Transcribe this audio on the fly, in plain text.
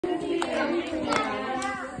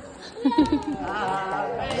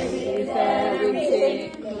Very, very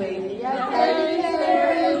tickly. Very,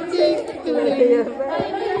 very tickly. Very,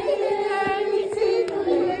 very tickly.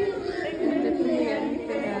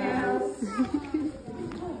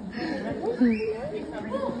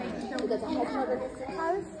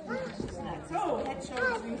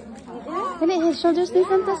 Head, shoulders, knees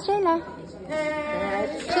and toes, Shayla.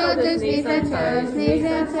 Shoulders, knees and toes, knees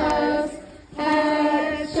and toes.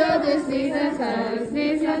 Head, shoulders, knees and toes,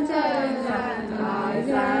 knees and toes. Eyes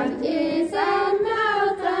and ears and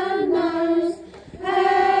mouth and nose.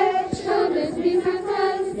 Head, shoulders, knees and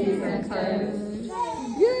toes, knees and toes.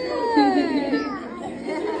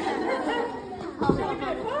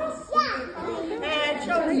 Head,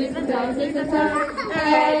 shoulders, knees and toes, knees and toes.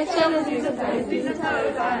 Head, shoulders, knees and toes, knees and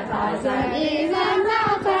toes. Eyes and ears and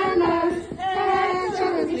mouth and nose. Head,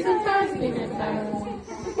 shoulders, knees and toes, knees and toes.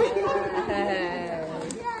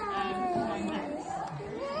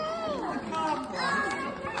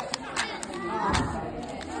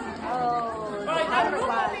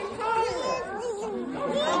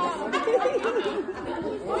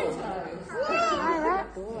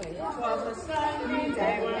 Was a sunny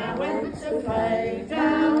day when I went to play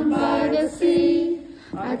Down by the sea,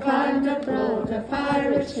 I climbed aboard a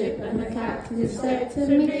pirate ship, and the captain said to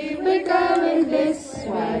me, "We're going this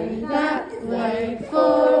way, that way,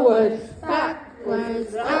 forward,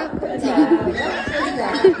 backwards, up and down, up and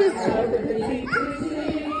down, over the deep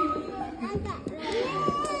sea."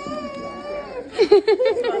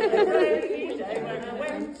 when I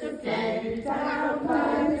went to play Down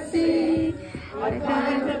by the sea, I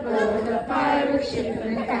climbed aboard a pirate ship,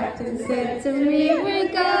 and the captain said to me, "We're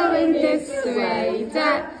going this way,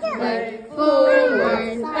 that way,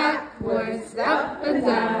 forward, backwards, up and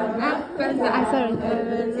down, up and down." Sorry. Over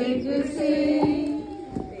the deep sea.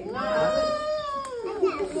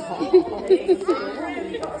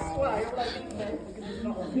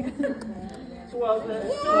 Was a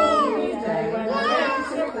stormy day when I went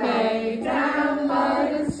to play Down by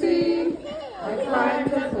the sea, I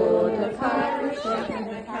climbed aboard a pirate ship and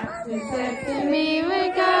the captain said to me,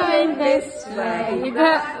 "We're going this way,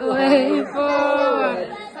 that way, forward,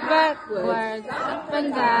 backwards, up and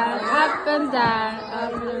down,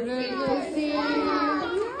 over the sea."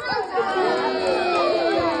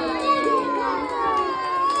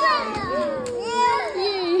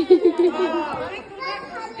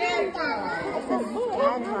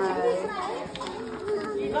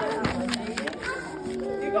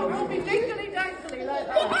 You got to be dinkly dankly like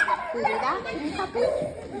that. Can you do that? Can you copy?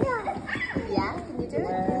 Yeah, can you do it?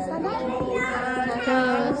 Stand up.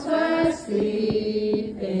 Cause we're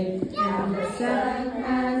sleeping and the sun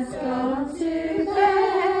has gone to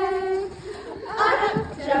bed. Up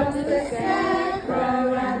jumps the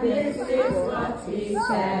scarecrow and this is what he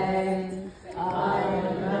said.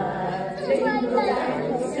 I'm a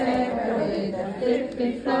dingle-dangle scarecrow with a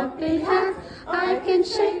flippy-floppy hat. I can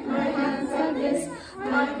shake my hands like this,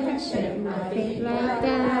 I can shake my feet like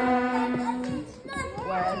that.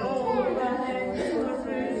 When all the hens were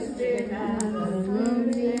roosting and the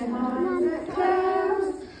Moon behind the clouds,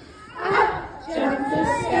 up jumped the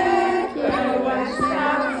scarecrow and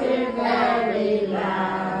shouted very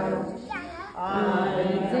loud. I'm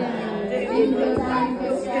a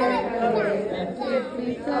dingle-dangle scarecrow with a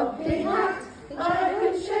flippy-floppy hat. I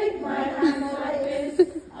can shake my hands like this,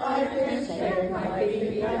 I can shake my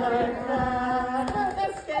feet like that.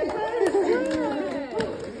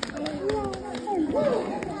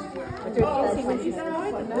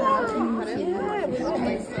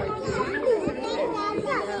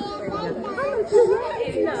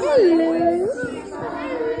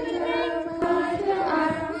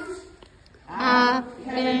 Up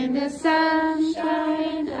in the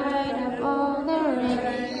sunshine, hide up all the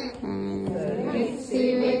rain. Itsy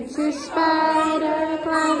bitsy spider,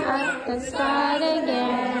 climb up the spout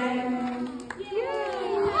again.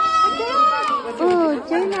 Oh,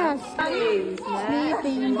 Jonas!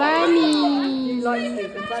 Sleeping bunny!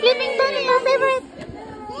 Sleeping bunny, your favorite!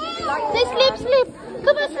 Say sleep, sleep!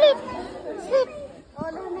 Come on, sleep! Sleep!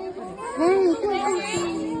 Very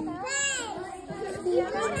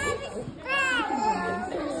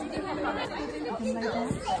good.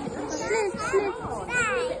 Sleep, sleep.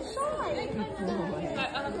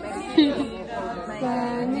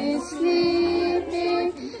 Bunny sleeping,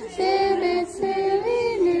 silly, silly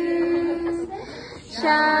new.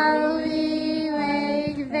 Shall we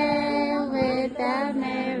wake them with a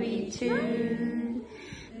merry tune?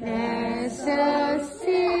 They're so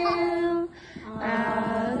still,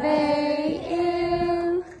 are they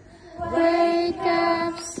ill? Wake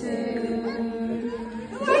up soon.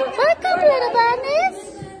 Wake up, little bunnies.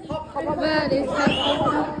 valleys, hop,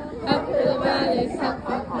 hop, hop. Up to the valleys, hop,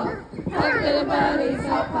 hop, hop. Up to the valleys,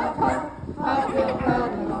 hop, hop, hop. Hop, hop,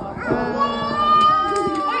 hop, hop.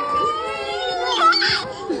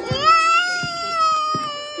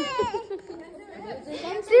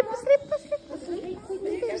 Sleep, sleep, sleep,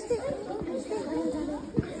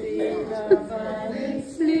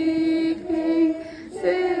 sleeping,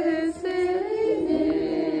 sitting,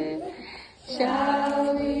 shall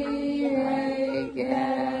we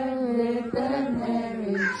again with the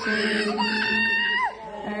merry tune?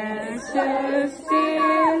 And so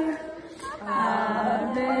still are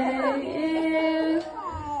they ill?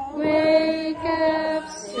 Wake up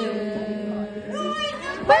soon.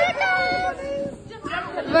 Wake up!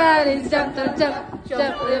 Valleys, jump, jump, jump,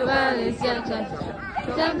 jump to the valleys, jump, jump,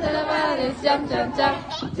 jump to the valleys, jump, jump, jump,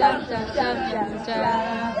 jump, jump, jump, jump, jump.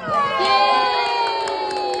 Yay!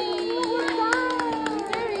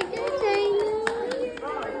 Very good, James.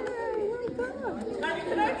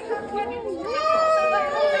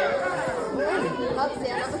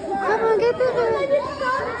 Come on, get the one.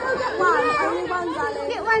 Only one valley.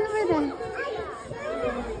 Get one over there.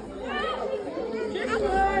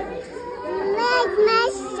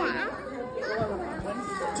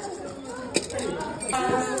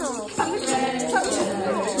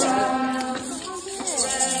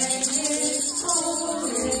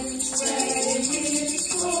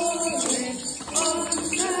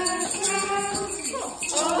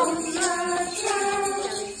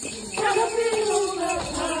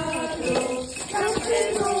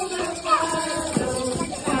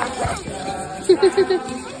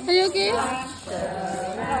 Are you okay?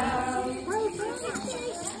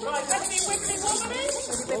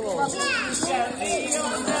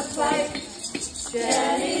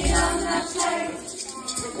 Jenny on the plate.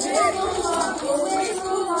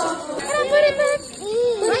 Put it back.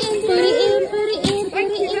 Put it in.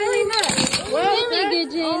 Very good,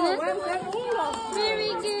 Jayla.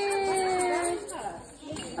 Very good.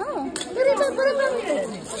 Oh, put it back.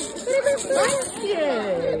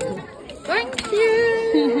 Thank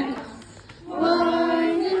you.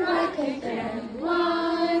 Wind it back again.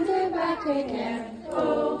 Wind it back again.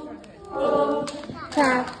 Oh, oh.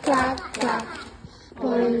 Clap, clap, clap.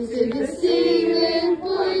 Point to the ceiling,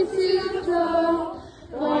 point to the floor.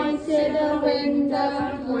 Point to the window,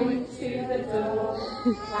 point to the door.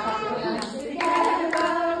 Clap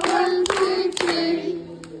together, 1, 2, 3.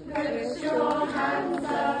 Put your hands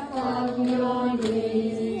up on your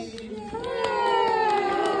knees.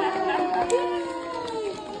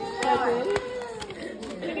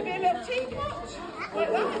 Can it be a little teapot? Like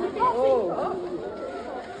that? Oh.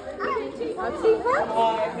 A teapot?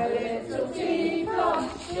 I'm a little teapot.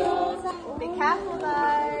 Be careful though.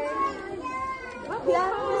 Yeah,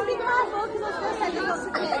 just be careful because I was going to say there's lots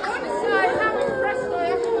of kids. So, how impressed I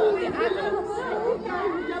am with the adults.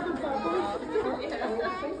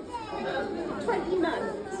 20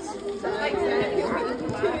 months. So, like,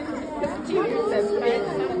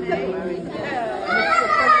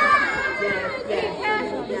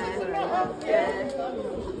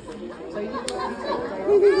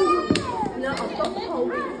 no, I've got the whole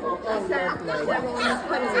week off. They're on honeymoon,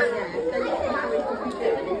 yeah. They're not married to be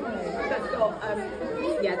doing. They've got,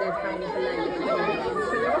 yeah, they're paying for later.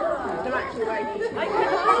 So they're actually waiting. I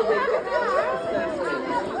can't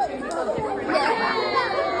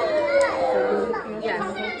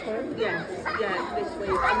yes, this week.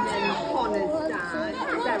 And then Connor's dad,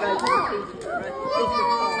 Sarah's Peterborough,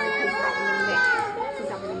 is retired. She's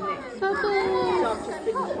having a mix. So I've just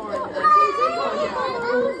been trying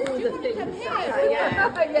all the things.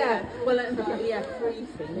 Yeah. Well, yeah, 3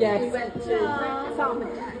 things. Yes. We went to Farmer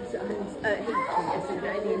Dad's at Heaton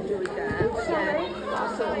yesterday. He enjoyed that.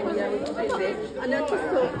 Yeah. So we did it. And I just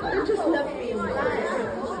thought, I just love the